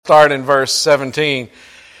Start in verse 17.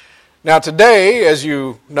 Now today, as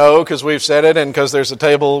you know, because we've said it and because there's a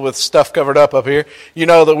table with stuff covered up here, you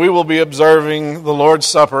know that we will be observing the Lord's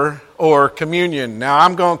Supper or communion. Now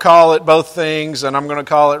I'm going to call it both things, and I'm going to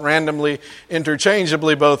call it randomly,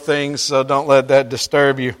 interchangeably both things, so don't let that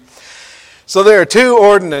disturb you. So there are two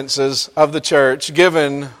ordinances of the church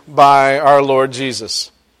given by our Lord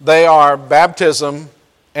Jesus. They are baptism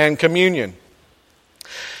and communion.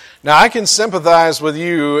 Now, I can sympathize with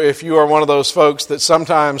you if you are one of those folks that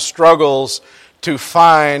sometimes struggles to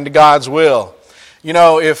find God's will. You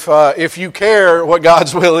know, if you care what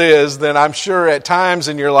God's will is, then I'm sure at times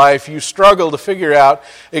in your life you struggle to figure out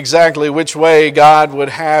exactly which way God would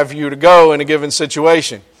have you to go in a given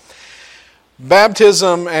situation.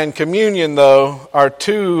 Baptism and communion, though, are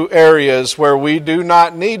two areas where we do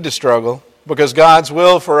not need to struggle because God's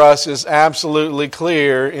will for us is absolutely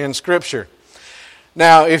clear in Scripture.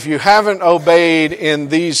 Now, if you haven't obeyed in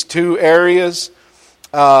these two areas,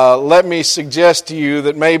 let me suggest to you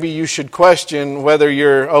that maybe you should question whether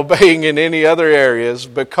you're obeying in any other areas,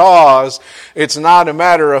 because it's not a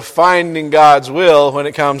matter of finding God's will when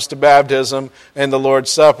it comes to baptism and the Lord's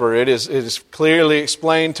Supper. It is clearly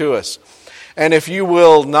explained to us. And if you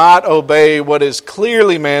will not obey what is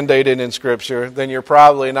clearly mandated in Scripture, then you're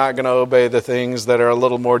probably not going to obey the things that are a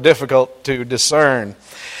little more difficult to discern.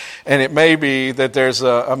 And it may be that there's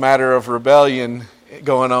a matter of rebellion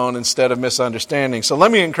going on instead of misunderstanding. So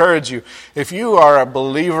let me encourage you, if you are a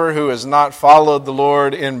believer who has not followed the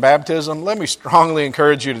Lord in baptism, let me strongly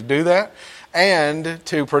encourage you to do that and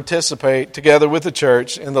to participate together with the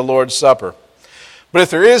church in the Lord's Supper. But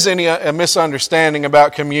if there is any misunderstanding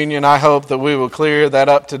about communion, I hope that we will clear that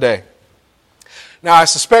up today. Now, I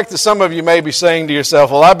suspect that some of you may be saying to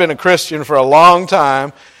yourself, well, I've been a Christian for a long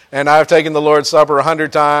time, and I've taken the Lord's Supper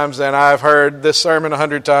 100 times, and I've heard this sermon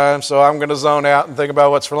 100 times, so I'm going to zone out and think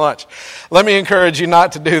about what's for lunch. Let me encourage you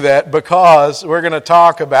not to do that, because we're going to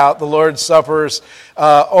talk about the Lord's Supper's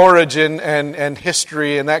origin and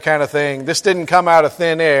history and that kind of thing. This didn't come out of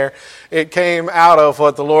thin air. It came out of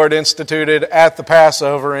what the Lord instituted at the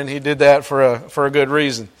Passover, and He did that for a good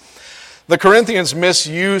reason. The Corinthians'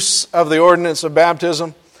 misuse of the ordinance of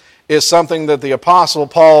baptism is something that the Apostle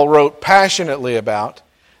Paul wrote passionately about.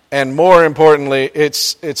 And more importantly,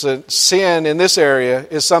 it's a sin in this area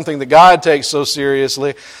is something that God takes so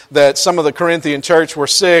seriously that some of the Corinthian church were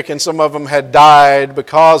sick and some of them had died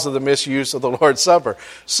because of the misuse of the Lord's Supper.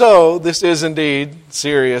 So this is indeed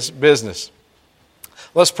serious business.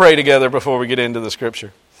 Let's pray together before we get into the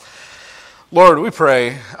Scripture. Lord, we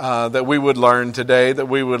pray that we would learn today, that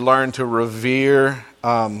we would learn to revere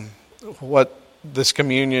what this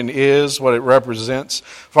communion is, what it represents.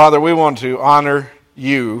 Father, we want to honor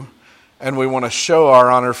You, and we want to show our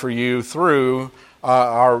honor for You through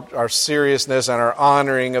our seriousness and our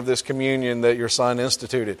honoring of this communion that Your Son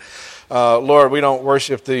instituted. Lord, we don't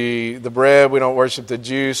worship the bread, we don't worship the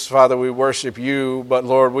juice. Father, we worship You, but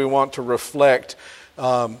Lord, we want to reflect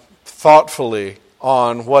thoughtfully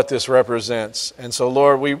on what this represents. And so,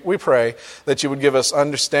 Lord, we pray that You would give us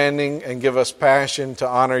understanding and give us passion to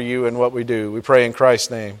honor You in what we do. We pray in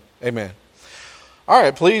Christ's name. Amen. All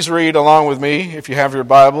right, please read along with me, if you have your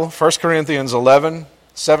Bible, 1 Corinthians 11,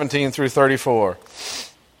 17 through 34.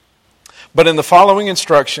 But in the following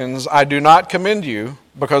instructions, I do not commend you,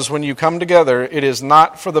 because when you come together, it is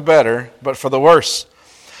not for the better, but for the worse.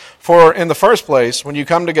 For in the first place, when you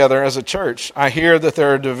come together as a church, I hear that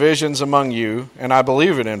there are divisions among you, and I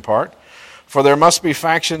believe it in part. For there must be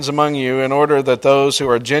factions among you, in order that those who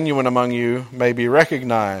are genuine among you may be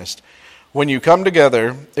recognized. When you come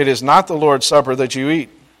together, it is not the Lord's Supper that you eat.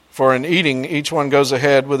 For in eating, each one goes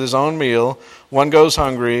ahead with his own meal. One goes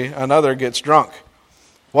hungry, another gets drunk.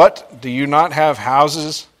 What? Do you not have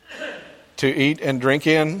houses to eat and drink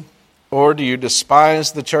in? Or do you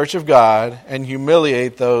despise the church of God and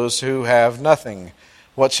humiliate those who have nothing?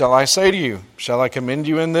 What shall I say to you? Shall I commend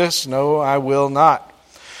you in this? No, I will not.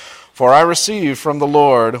 For I received from the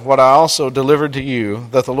Lord what I also delivered to you,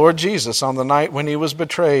 that the Lord Jesus, on the night when He was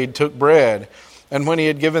betrayed, took bread, and when He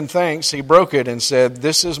had given thanks, He broke it and said,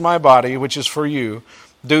 This is my body, which is for you.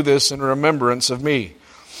 Do this in remembrance of me.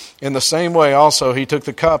 In the same way also He took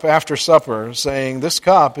the cup after supper, saying, This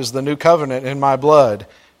cup is the new covenant in my blood.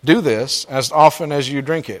 Do this as often as you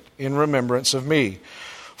drink it, in remembrance of me.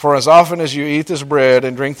 For as often as you eat this bread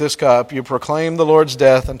and drink this cup, you proclaim the Lord's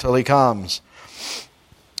death until He comes.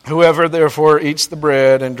 Whoever therefore eats the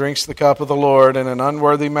bread and drinks the cup of the Lord in an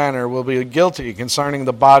unworthy manner will be guilty concerning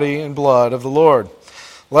the body and blood of the Lord.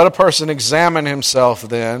 Let a person examine himself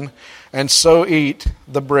then, and so eat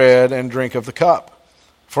the bread and drink of the cup.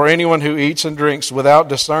 For anyone who eats and drinks without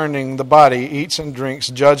discerning the body eats and drinks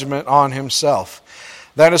judgment on himself.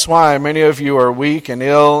 That is why many of you are weak and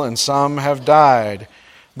ill, and some have died.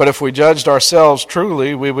 But if we judged ourselves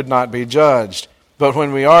truly, we would not be judged. But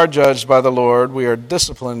when we are judged by the Lord, we are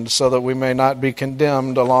disciplined so that we may not be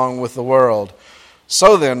condemned along with the world.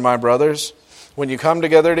 So then, my brothers, when you come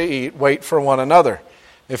together to eat, wait for one another.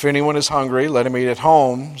 If anyone is hungry, let him eat at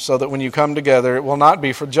home, so that when you come together, it will not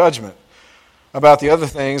be for judgment. About the other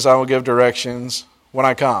things, I will give directions when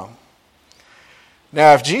I come.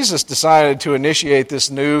 Now, if Jesus decided to initiate this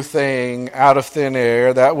new thing out of thin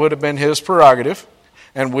air, that would have been his prerogative,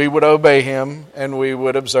 and we would obey him, and we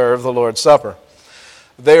would observe the Lord's Supper.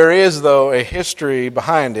 There is, though, a history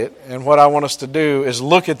behind it, and what I want us to do is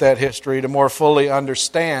look at that history to more fully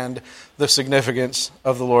understand the significance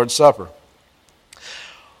of the Lord's Supper.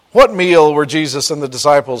 What meal were Jesus and the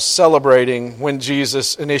disciples celebrating when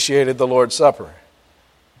Jesus initiated the Lord's Supper?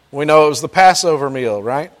 We know it was the Passover meal,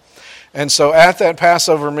 right? And so at that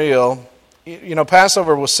Passover meal,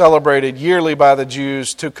 Passover was celebrated yearly by the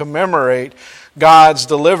Jews to commemorate God's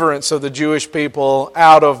deliverance of the Jewish people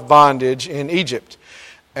out of bondage in Egypt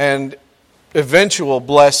and eventual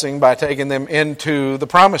blessing by taking them into the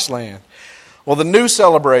Promised Land. Well, the new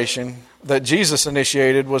celebration that Jesus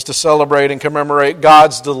initiated was to celebrate and commemorate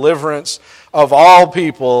God's deliverance of all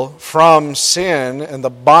people from sin and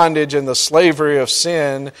the bondage and the slavery of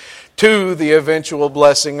sin to the eventual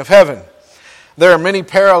blessing of heaven. There are many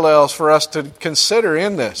parallels for us to consider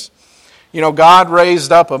in this. God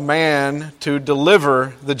raised up a man to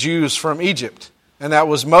deliver the Jews from Egypt, and that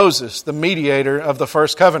was Moses, the mediator of the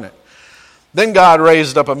first covenant. Then God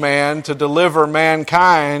raised up a man to deliver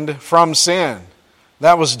mankind from sin.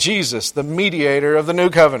 That was Jesus, the mediator of the new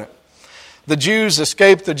covenant. The Jews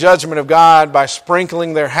escaped the judgment of God by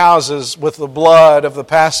sprinkling their houses with the blood of the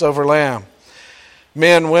Passover lamb.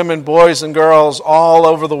 Men, women, boys, and girls all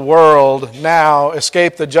over the world now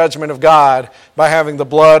escape the judgment of God by having the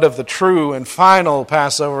blood of the true and final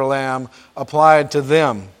Passover lamb applied to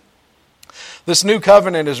them. This new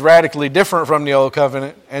covenant is radically different from the old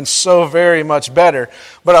covenant and so very much better.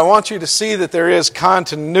 But I want you to see that there is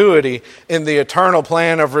continuity in the eternal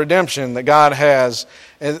plan of redemption that God has.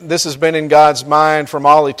 And this has been in God's mind from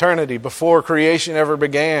all eternity, before creation ever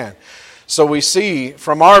began. So we see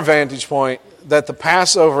from our vantage point that the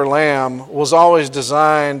Passover lamb was always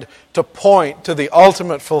designed to point to the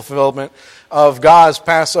ultimate fulfillment of God's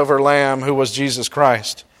Passover lamb, who was Jesus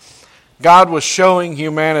Christ. God was showing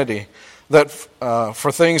humanity that for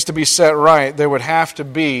things to be set right, there would have to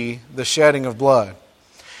be the shedding of blood.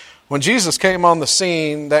 When Jesus came on the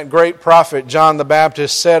scene, that great prophet John the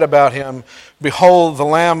Baptist said about him, "Behold the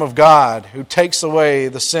Lamb of God who takes away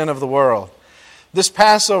the sin of the world." This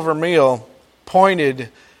Passover meal pointed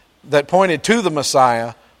to the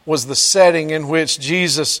Messiah was the setting in which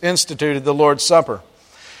Jesus instituted the Lord's Supper.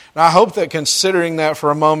 Now, I hope that considering that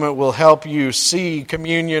for a moment will help you see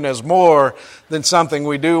communion as more than something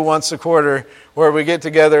we do once a quarter where we get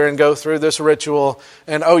together and go through this ritual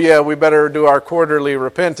and, we better do our quarterly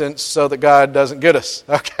repentance so that God doesn't get us.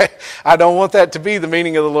 Okay? I don't want that to be the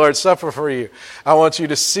meaning of the Lord's Supper for you. I want you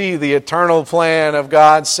to see the eternal plan of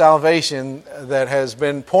God's salvation that has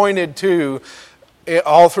been pointed to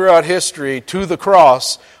all throughout history to the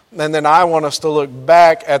cross. And then I want us to look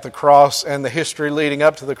back at the cross and the history leading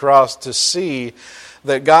up to the cross to see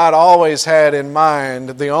that God always had in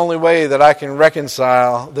mind the only way that I can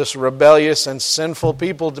reconcile this rebellious and sinful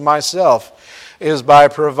people to myself is by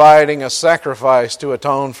providing a sacrifice to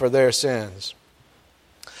atone for their sins.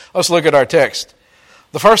 Let's look at our text.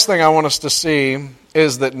 The first thing I want us to see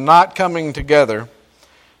is that not coming together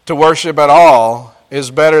to worship at all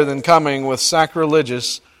is better than coming with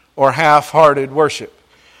sacrilegious or half-hearted worship.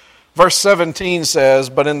 Verse 17 says,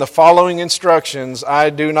 "But in the following instructions I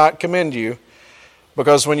do not commend you,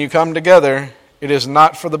 because when you come together, it is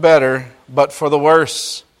not for the better, but for the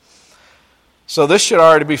worse." So this should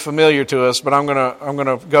already be familiar to us, but I'm going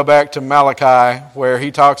to go back to Malachi, where he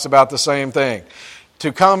talks about the same thing.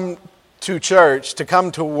 To come to church, to come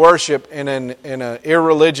to worship in an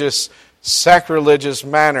irreligious, sacrilegious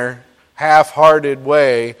manner, half-hearted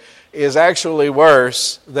way, is actually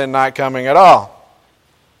worse than not coming at all.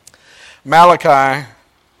 Malachi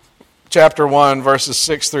chapter 1 verses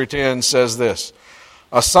 6 through 10 says this,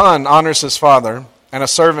 "A son honors his father, and a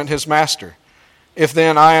servant his master. If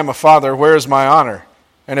then I am a father, where is my honor?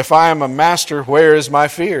 And if I am a master, where is my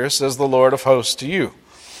fear, says the Lord of hosts to you?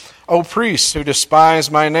 O priests who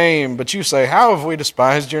despise my name, but you say, how have we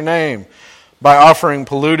despised your name? By offering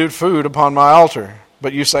polluted food upon my altar.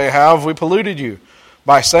 But you say, how have we polluted you?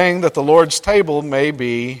 By saying that the Lord's table may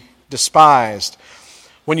be despised.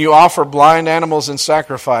 When you offer blind animals in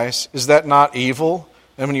sacrifice, is that not evil?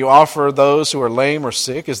 And when you offer those who are lame or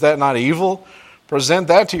sick, is that not evil? Present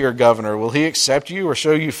that to your governor. Will he accept you or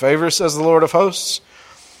show you favor, says the Lord of hosts?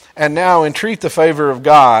 And now entreat the favor of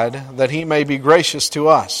God, that he may be gracious to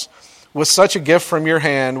us. With such a gift from your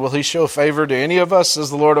hand, will he show favor to any of us, says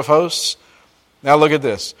the Lord of hosts? Now look at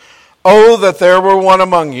this. Oh, that there were one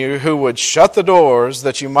among you who would shut the doors,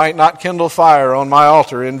 that you might not kindle fire on my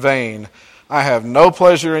altar in vain. I have no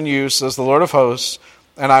pleasure in you, says the Lord of hosts,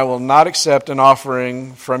 and I will not accept an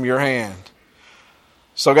offering from your hand.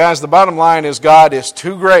 So guys, the bottom line is God is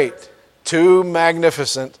too great, too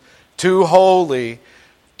magnificent, too holy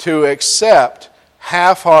to accept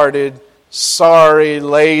half-hearted, sorry,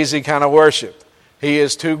 lazy kind of worship. He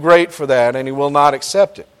is too great for that, and he will not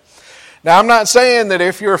accept it. Now, I'm not saying that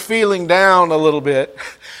if you're feeling down a little bit,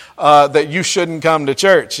 that you shouldn't come to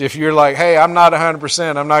church. If you're like, hey, I'm not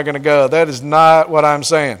 100%, I'm not going to go. That is not what I'm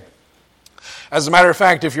saying. As a matter of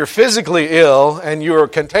fact, if you're physically ill and you're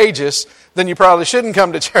contagious, then you probably shouldn't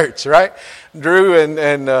come to church, right? Drew and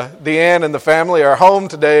Deanne and the family are home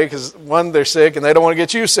today because, one, they're sick and they don't want to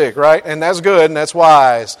get you sick, right? And that's good and that's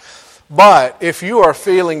wise. But if you are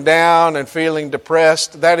feeling down and feeling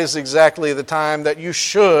depressed, that is exactly the time that you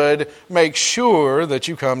should make sure that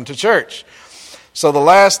you come to church. So the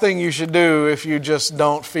last thing you should do if you just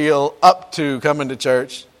don't feel up to coming to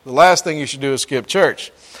church, the last thing you should do is skip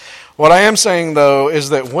church. What I am saying, though, is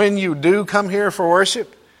that when you do come here for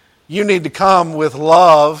worship, you need to come with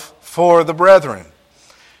love for the brethren.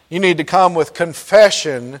 You need to come with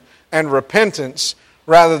confession and repentance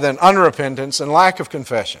rather than unrepentance and lack of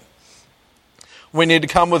confession. We need to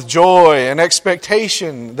come with joy and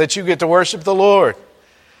expectation that you get to worship the Lord.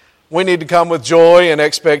 We need to come with joy and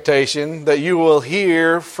expectation that you will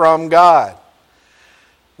hear from God.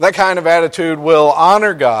 That kind of attitude will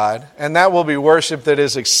honor God, and that will be worship that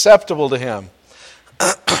is acceptable to Him.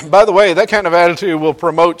 By the way, that kind of attitude will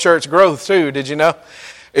promote church growth too, did you know?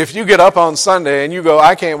 If you get up on Sunday and you go,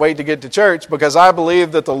 I can't wait to get to church because I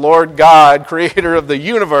believe that the Lord God, creator of the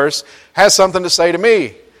universe, has something to say to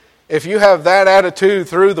me. If you have that attitude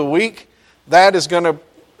through the week, that's going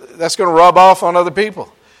to rub off on other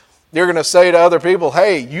people. You're going to say to other people,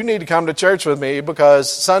 hey, you need to come to church with me because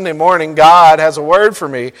Sunday morning God has a word for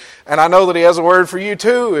me, and I know that He has a word for you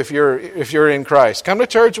too if you're in Christ. Come to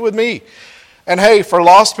church with me. And hey, for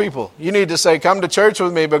lost people, you need to say, come to church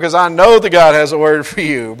with me because I know that God has a word for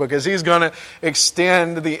you because He's going to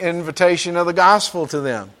extend the invitation of the gospel to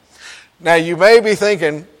them. Now, you may be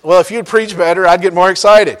thinking, well, if you'd preach better, I'd get more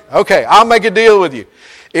excited. Okay, I'll make a deal with you.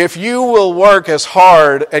 If you will work as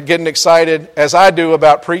hard at getting excited as I do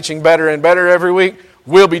about preaching better and better every week,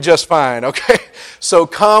 we'll be just fine, okay? So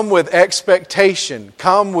come with expectation,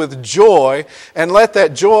 come with joy, and let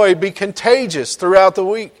that joy be contagious throughout the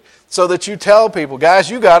week so that you tell people, guys,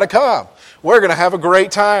 you got to come. We're going to have a great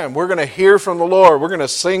time. We're going to hear from the Lord. We're going to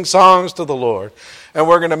sing songs to the Lord. And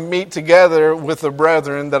we're going to meet together with the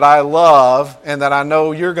brethren that I love and that I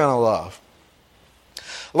know you're going to love.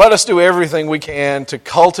 Let us do everything we can to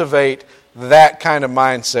cultivate that kind of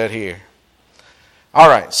mindset here. All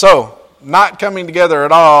right, so not coming together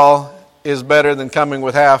at all is better than coming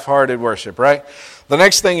with half-hearted worship, right? The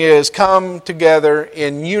next thing is come together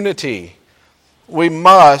in unity. We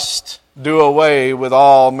must do away with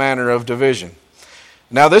all manner of division.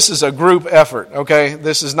 Now, this is a group effort, okay?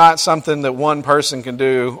 This is not something that one person can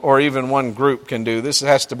do or even one group can do. This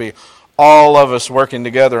has to be all of us working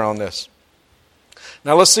together on this.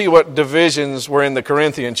 Now, let's see what divisions were in the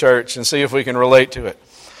Corinthian church and see if we can relate to it.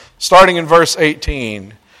 Starting in verse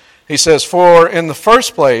 18, he says, for in the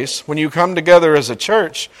first place, when you come together as a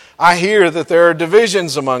church, I hear that there are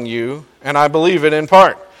divisions among you, and I believe it in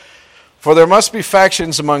part. For there must be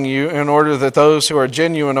factions among you in order that those who are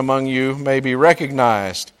genuine among you may be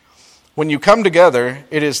recognized. When you come together,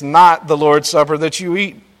 it is not the Lord's Supper that you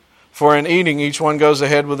eat. For in eating, each one goes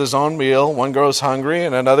ahead with his own meal. One grows hungry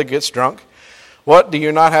and another gets drunk. What, do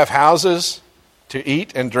you not have houses to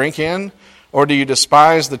eat and drink in? Or do you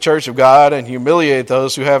despise the church of God and humiliate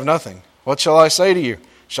those who have nothing? What shall I say to you?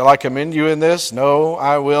 Shall I commend you in this? No,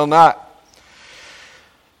 I will not.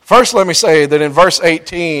 First, let me say that in verse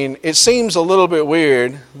 18, it seems a little bit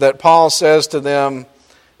weird that Paul says to them,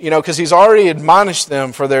 because he's already admonished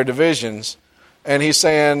them for their divisions. And he's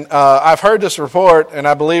saying, I've heard this report and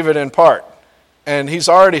I believe it in part. And he's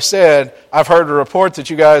already said, I've heard a report that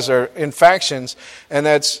you guys are in factions.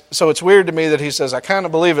 And so it's weird to me that he says, I kind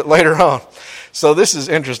of believe it later on. So this is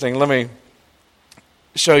interesting. Let me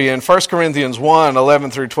show you. In 1 Corinthians 1,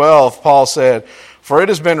 11 through 12, Paul said, for it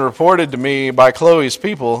has been reported to me by Chloe's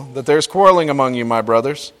people that there's quarreling among you, my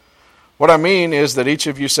brothers. What I mean is that each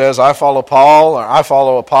of you says, I follow Paul, or I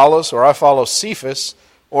follow Apollos, or I follow Cephas,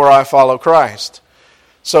 or I follow Christ.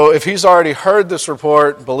 So if he's already heard this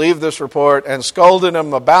report, believed this report, and scolded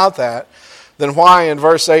him about that, then why in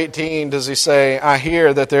verse 18 does he say, I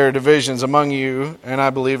hear that there are divisions among you, and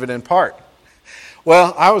I believe it in part?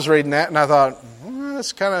 Well, I was reading that, and I thought,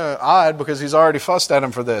 that's kind of odd, because he's already fussed at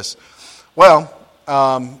him for this. Well,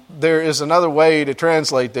 there is another way to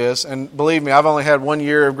translate this, and believe me, I've only had 1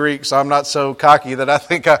 year of Greek, so I'm not so cocky that I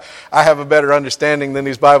think I have a better understanding than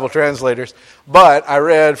these Bible translators. But I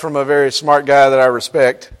read from a very smart guy that I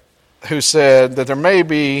respect, who said that there may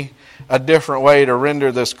be a different way to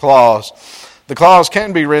render this clause. The clause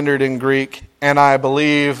can be rendered in Greek, and I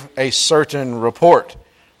believe a certain report,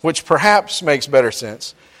 which perhaps makes better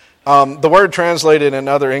sense. The word translated in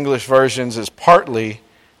other English versions is partly,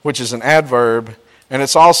 which is an adverb, and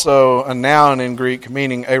it's also a noun in Greek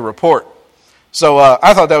meaning a report. So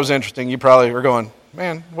I thought that was interesting. You probably were going,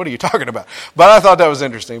 man, what are you talking about? But I thought that was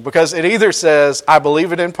interesting because it either says, I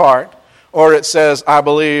believe it in part, or it says, I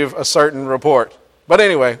believe a certain report. But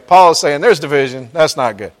anyway, Paul is saying there's division. That's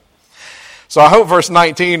not good. So I hope verse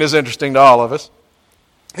 19 is interesting to all of us.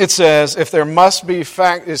 It says, for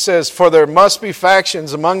there must be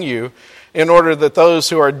factions among you in order that those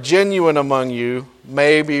who are genuine among you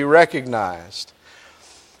may be recognized.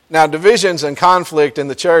 Now, divisions and conflict in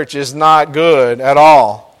the church is not good at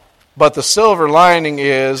all. But the silver lining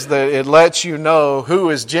is that it lets you know who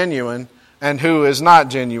is genuine and who is not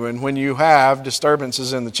genuine when you have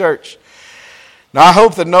disturbances in the church. Now, I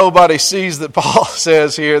hope that nobody sees that Paul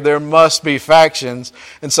says here there must be factions.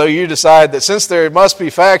 And so you decide that since there must be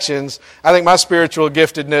factions, I think my spiritual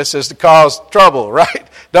giftedness is to cause trouble, right?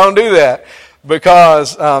 Don't do that,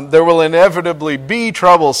 because there will inevitably be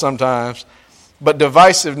trouble sometimes. But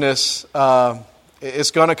divisiveness is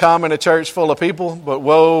going to come in a church full of people, but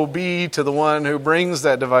woe be to the one who brings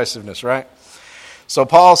that divisiveness, right? So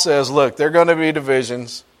Paul says, look, there are going to be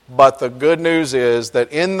divisions, but the good news is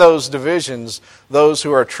that in those divisions, those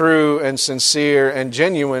who are true and sincere and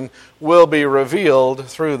genuine will be revealed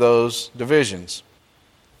through those divisions.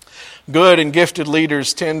 Good and gifted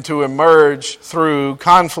leaders tend to emerge through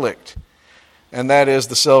conflict. And that is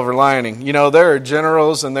the silver lining. You know, there are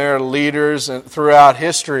generals and there are leaders throughout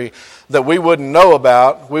history that we wouldn't know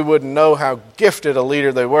about. We wouldn't know how gifted a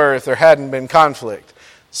leader they were if there hadn't been conflict.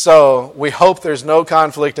 So we hope there's no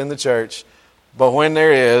conflict in the church. But when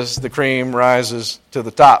there is, the cream rises to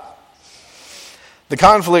the top. The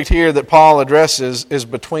conflict here that Paul addresses is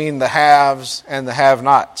between the haves and the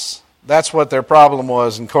have-nots. That's what their problem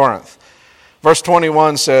was in Corinth. Verse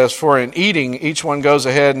 21 says, for in eating, each one goes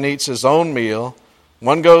ahead and eats his own meal.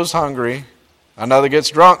 One goes hungry, another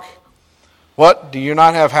gets drunk. What, do you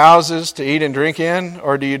not have houses to eat and drink in?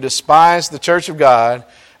 Or do you despise the church of God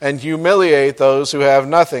and humiliate those who have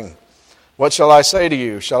nothing? What shall I say to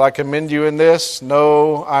you? Shall I commend you in this?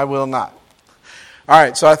 No, I will not. All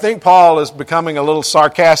right, so I think Paul is becoming a little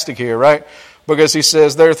sarcastic here, right? Because he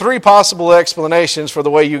says there are three possible explanations for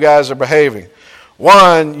the way you guys are behaving.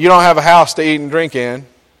 One, you don't have a house to eat and drink in.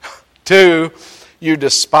 Two, you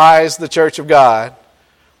despise the church of God.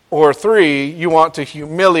 Or three, you want to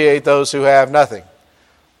humiliate those who have nothing.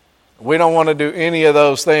 We don't want to do any of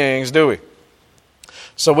those things, do we?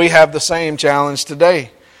 So we have the same challenge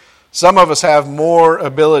today. Some of us have more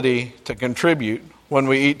ability to contribute when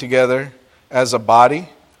we eat together as a body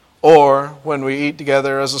or when we eat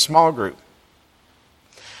together as a small group.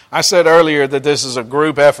 I said earlier that this is a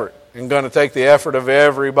group effort and going to take the effort of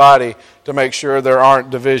everybody to make sure there aren't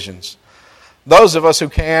divisions. Those of us who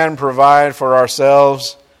can provide for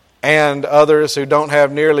ourselves and others who don't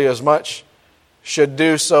have nearly as much should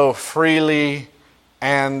do so freely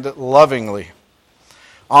and lovingly.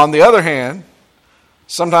 On the other hand,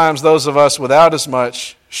 sometimes those of us without as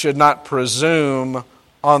much should not presume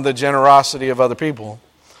on the generosity of other people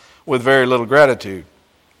with very little gratitude.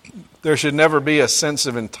 There should never be a sense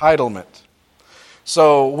of entitlement.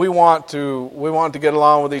 So we want to get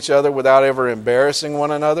along with each other without ever embarrassing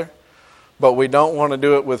one another, but we don't want to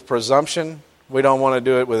do it with presumption. We don't want to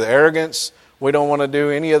do it with arrogance. We don't want to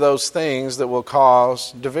do any of those things that will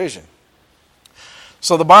cause division.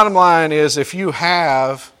 So the bottom line is, if you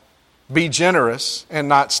have, be generous and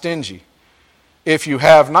not stingy. If you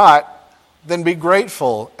have not, then be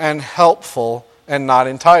grateful and helpful and not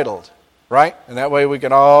entitled. Right? And that way we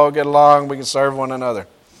can all get along, we can serve one another.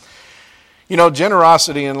 You know,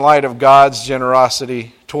 generosity in light of God's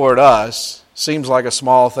generosity toward us seems like a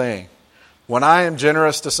small thing. When I am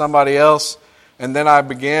generous to somebody else, and then I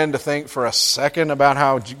begin to think for a second about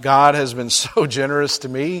how God has been so generous to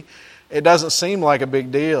me, it doesn't seem like a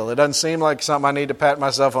big deal. It doesn't seem like something I need to pat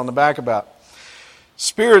myself on the back about.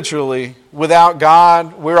 Spiritually, without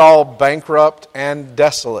God, we're all bankrupt and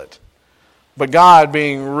desolate. But God,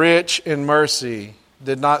 being rich in mercy,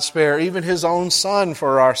 did not spare even His own Son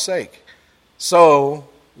for our sake. So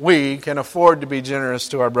we can afford to be generous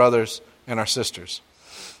to our brothers and our sisters.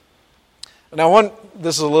 Now,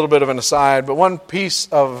 this is a little bit of an aside, but one piece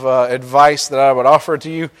of advice that I would offer to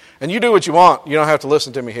you, and you do what you want, you don't have to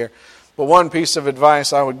listen to me here, but one piece of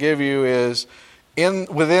advice I would give you is,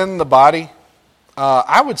 within the body,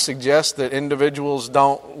 I would suggest that individuals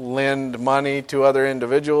don't lend money to other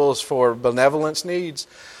individuals for benevolence needs.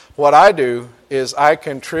 What I do is I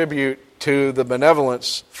contribute to the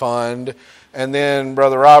benevolence fund, and then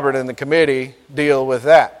Brother Robert and the committee deal with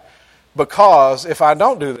that. Because if I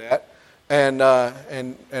don't do that, and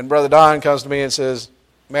Brother Don comes to me and says,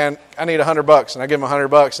 man, I need $100, and I give him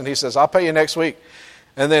 $100, and he says, I'll pay you next week.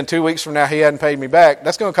 And then 2 weeks from now, he hadn't paid me back.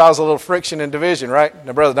 That's going to cause a little friction and division, right?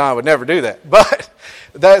 Now, Brother Don would never do that. But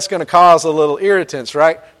that's going to cause a little irritance,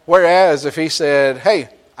 right? Whereas if he said, hey,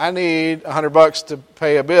 I need $100 to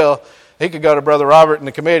pay a bill, he could go to Brother Robert and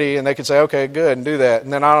the committee, and they could say, okay, good, and do that.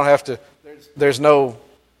 And then I don't have to, there's no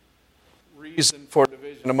reason for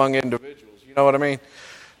division among individuals. You know what I mean?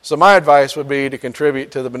 So my advice would be to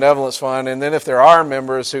contribute to the benevolence fund, and then if there are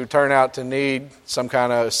members who turn out to need some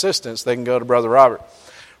kind of assistance, they can go to Brother Robert.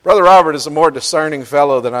 Brother Robert is a more discerning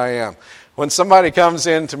fellow than I am. When somebody comes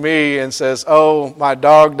in to me and says, oh, my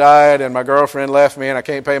dog died and my girlfriend left me and I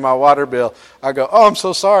can't pay my water bill, I go, oh, I'm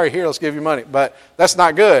so sorry. Here, let's give you money. But that's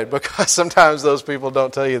not good, because sometimes those people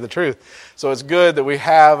don't tell you the truth. So it's good that we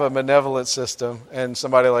have a benevolent system, and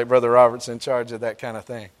somebody like Brother Robert's in charge of that kind of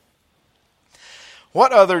thing.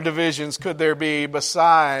 What other divisions could there be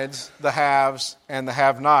besides the haves and the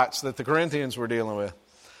have-nots that the Corinthians were dealing with?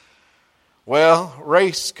 Well,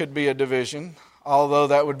 race could be a division, although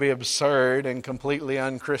that would be absurd and completely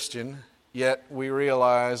unchristian. Yet we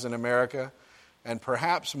realize in America, and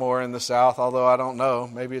perhaps more in the South, although I don't know,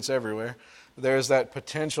 maybe it's everywhere, there's that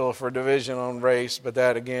potential for division on race, but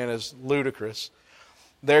that again is ludicrous.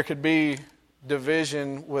 There could be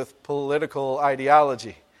division with political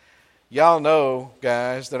ideology. Y'all know,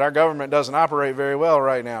 guys, that our government doesn't operate very well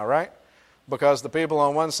right now, right? Because the people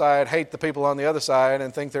on one side hate the people on the other side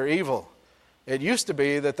and think they're evil. It used to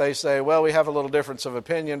be that they say, well, we have a little difference of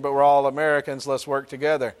opinion, but we're all Americans, let's work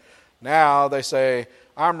together. Now they say,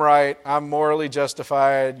 I'm right, I'm morally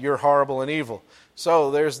justified, you're horrible and evil.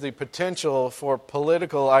 So there's the potential for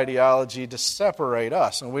political ideology to separate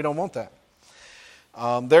us, and we don't want that.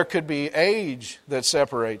 There could be age that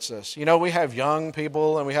separates us. You know, we have young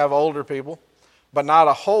people and we have older people, but not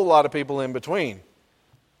a whole lot of people in between.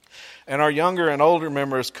 And our younger and older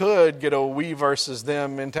members could get a we versus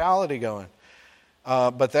them mentality going.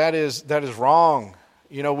 But that is wrong.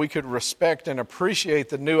 You know, we could respect and appreciate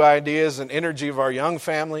the new ideas and energy of our young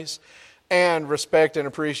families, and respect and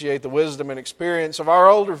appreciate the wisdom and experience of our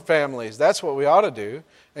older families. That's what we ought to do,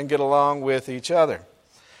 and get along with each other.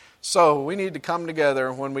 So we need to come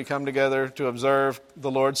together when we come together to observe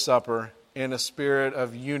the Lord's Supper in a spirit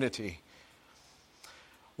of unity.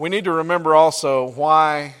 We need to remember also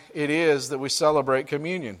why it is that we celebrate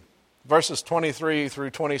communion. Verses 23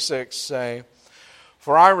 through 26 say,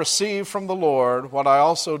 For I received from the Lord what I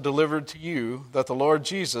also delivered to you, that the Lord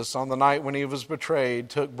Jesus, on the night when he was betrayed,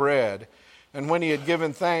 took bread, and when he had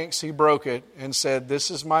given thanks, he broke it, and said,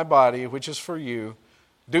 This is my body, which is for you.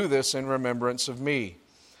 Do this in remembrance of me.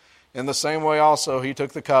 In the same way also he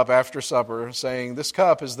took the cup after supper, saying, This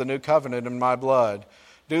cup is the new covenant in my blood.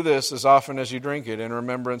 Do this as often as you drink it in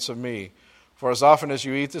remembrance of me. For as often as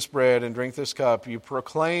you eat this bread and drink this cup, you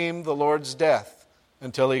proclaim the Lord's death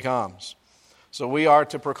until he comes. So we are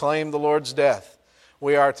to proclaim the Lord's death.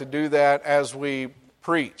 We are to do that as we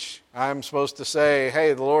preach. I'm supposed to say,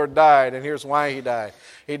 hey, the Lord died, and here's why he died.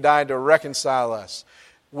 He died to reconcile us.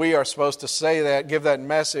 We are supposed to say that, give that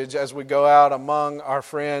message as we go out among our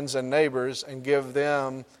friends and neighbors and give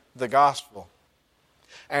them the gospel.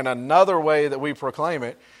 And another way that we proclaim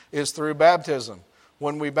it is through baptism.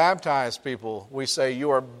 When we baptize people, we say,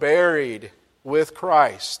 you are buried with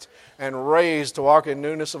Christ and raised to walk in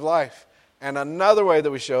newness of life. And another way that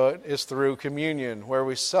we show it is through communion, where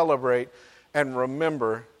we celebrate and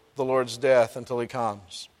remember the Lord's death until he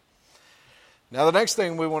comes. Now, the next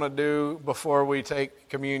thing we want to do before we take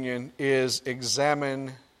communion is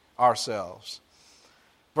examine ourselves.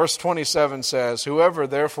 Verse 27 says, Whoever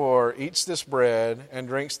therefore eats this bread and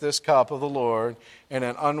drinks this cup of the Lord in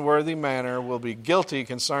an unworthy manner will be guilty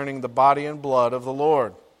concerning the body and blood of the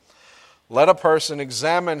Lord. Let a person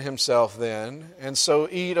examine himself then, and so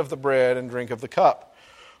eat of the bread and drink of the cup.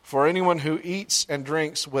 For anyone who eats and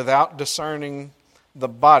drinks without discerning the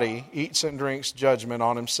body eats and drinks judgment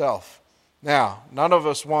on himself. Now, none of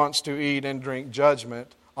us wants to eat and drink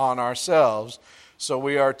judgment on ourselves, so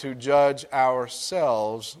we are to judge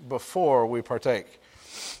ourselves before we partake.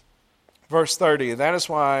 Verse 30, that is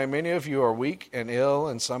why many of you are weak and ill,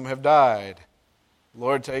 and some have died. The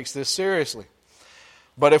Lord takes this seriously.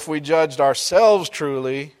 But if we judged ourselves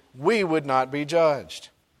truly, we would not be judged.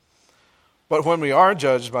 But when we are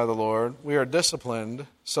judged by the Lord, we are disciplined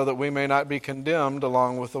so that we may not be condemned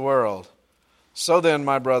along with the world. So then,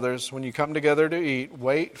 my brothers, when you come together to eat,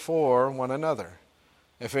 wait for one another.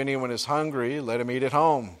 If anyone is hungry, let him eat at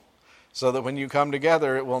home, so that when you come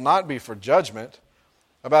together, it will not be for judgment.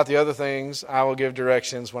 About the other things, I will give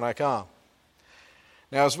directions when I come.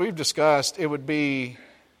 Now, as we've discussed, it would be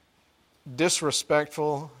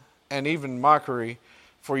disrespectful and even mockery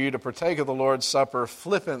for you to partake of the Lord's Supper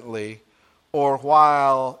flippantly or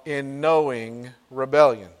while in knowing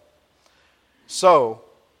rebellion. So,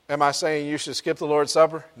 am I saying you should skip the Lord's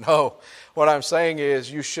Supper? No. What I'm saying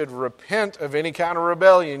is you should repent of any kind of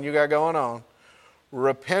rebellion you got going on.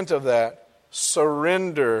 Repent of that,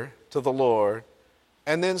 surrender to the Lord,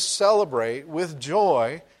 and then celebrate with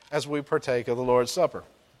joy as we partake of the Lord's Supper.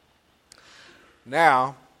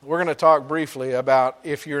 Now, we're going to talk briefly about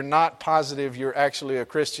if you're not positive you're actually a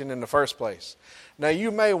Christian in the first place. Now,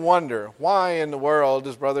 you may wonder, why in the world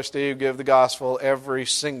does Brother Steve give the gospel every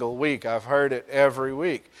single week? I've heard it every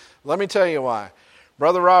week. Let me tell you why.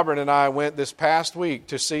 Brother Robert and I went this past week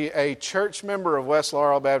to see a church member of West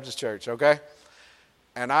Laurel Baptist Church, okay?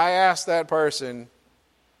 And I asked that person,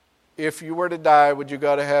 if you were to die, would you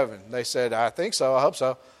go to heaven? They said, I think so, I hope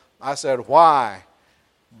so. I said, why?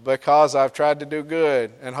 Because I've tried to do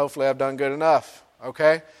good, and hopefully I've done good enough,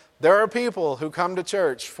 okay? There are people who come to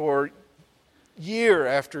church for year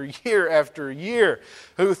after year after year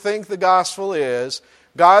who think the gospel is,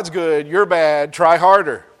 God's good, you're bad, try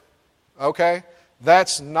harder, okay?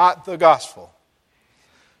 That's not the gospel.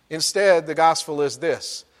 Instead, the gospel is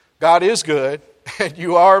this: God is good, and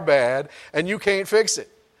you are bad, and you can't fix it,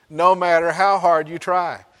 no matter how hard you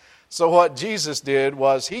try. So what Jesus did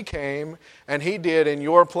was He came and He did in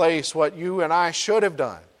your place what you and I should have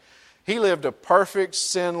done. He lived a perfect,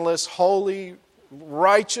 sinless, holy,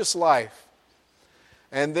 righteous life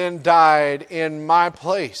and then died in my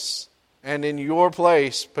place and in your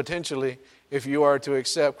place, potentially, if you are to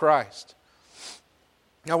accept Christ.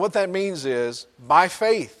 Now what that means is, by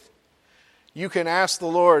faith, you can ask the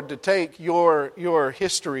Lord to take your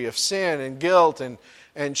history of sin and guilt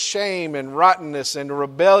and shame and rottenness and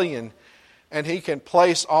rebellion, and He can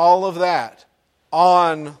place all of that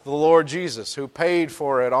on the Lord Jesus, who paid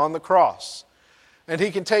for it on the cross. And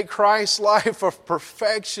He can take Christ's life of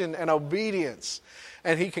perfection and obedience,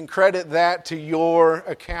 and He can credit that to your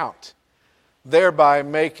account, thereby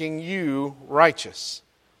making you righteous.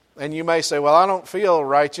 And you may say, well, I don't feel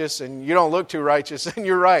righteous, and you don't look too righteous, and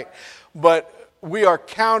you're right. But we are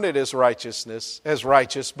counted as righteous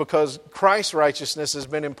because Christ's righteousness has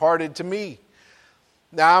been imparted to me.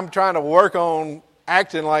 Now I'm trying to work on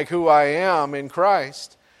acting like who I am in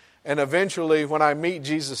Christ, and eventually when I meet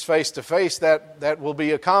Jesus face to face, that will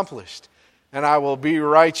be accomplished. And I will be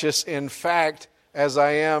righteous in fact as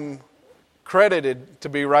I am credited to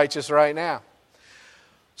be righteous right now.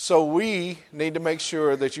 So we need to make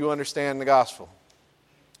sure that you understand the gospel.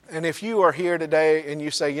 And if you are here today and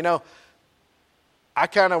you say, you know, I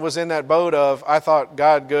kind of was in that boat of, I thought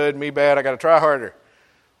God good, me bad, I got to try harder.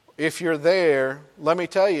 If you're there, let me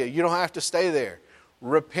tell you, you don't have to stay there.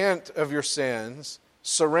 Repent of your sins,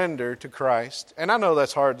 surrender to Christ. And I know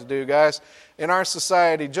that's hard to do, guys. In our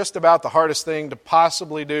society, just about the hardest thing to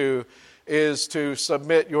possibly do is to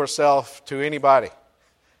submit yourself to anybody.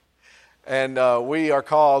 And we are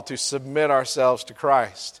called to submit ourselves to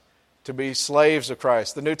Christ, to be slaves of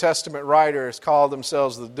Christ. The New Testament writers call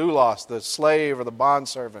themselves the doulos, the slave or the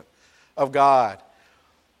bondservant of God.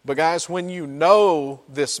 But guys, when you know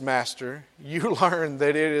this master, you learn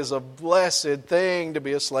that it is a blessed thing to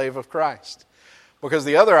be a slave of Christ. Because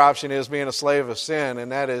the other option is being a slave of sin,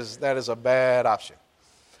 and that is a bad option.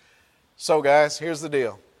 So guys, here's the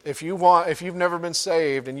deal. If you've never been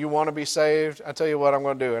saved and you want to be saved, I tell you what I'm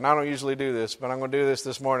going to do. And I don't usually do this, but I'm going to do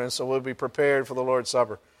this morning, so we'll be prepared for the Lord's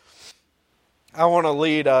Supper. I want to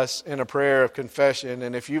lead us in a prayer of confession,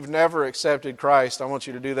 and if you've never accepted Christ, I want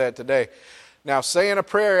you to do that today. Now, saying a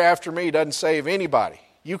prayer after me doesn't save anybody.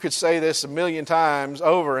 You could say this 1,000,000 times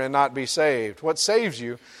over and not be saved. What saves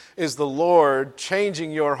you is the Lord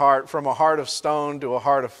changing your heart from a heart of stone to a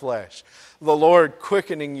heart of flesh. The Lord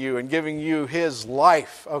quickening you and giving you His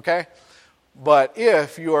life, okay? But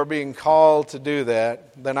if you are being called to do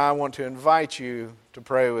that, then I want to invite you to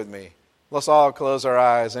pray with me. Let's all close our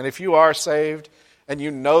eyes. And if you are saved and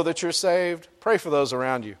you know that you're saved, pray for those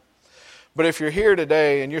around you. But if you're here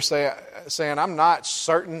today and you're saying, I'm not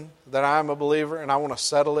certain that I'm a believer and I want to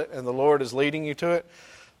settle it and the Lord is leading you to it,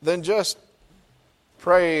 then just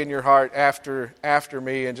pray in your heart after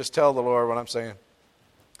me and just tell the Lord what I'm saying.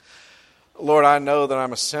 Lord, I know that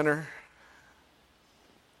I'm a sinner.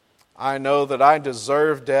 I know that I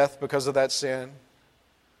deserve death because of that sin.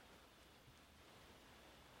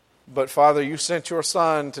 But Father, you sent your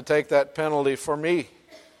Son to take that penalty for me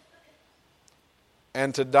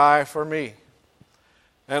and to die for me.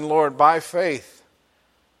 And Lord, by faith,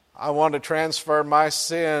 I want to transfer my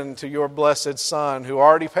sin to your blessed Son who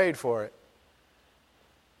already paid for it.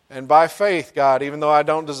 And by faith, God, even though I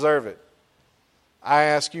don't deserve it, I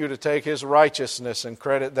ask you to take his righteousness and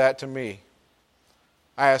credit that to me.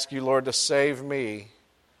 I ask you, Lord, to save me.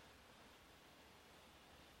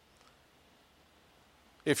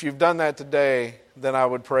 If you've done that today, then I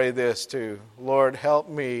would pray this too. Lord, help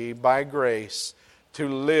me by grace to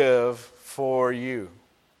live for you.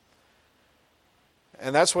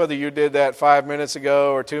 And that's whether you did that 5 minutes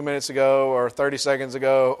ago or 2 minutes ago or 30 seconds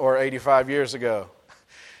ago or 85 years ago.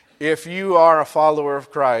 If you are a follower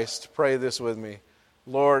of Christ, pray this with me.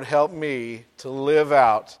 Lord, help me to live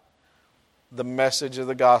out the message of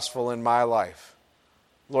the gospel in my life.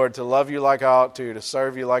 Lord, to love you like I ought to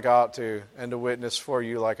serve you like I ought to, and to witness for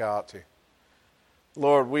you like I ought to.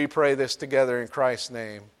 Lord, we pray this together in Christ's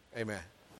name. Amen.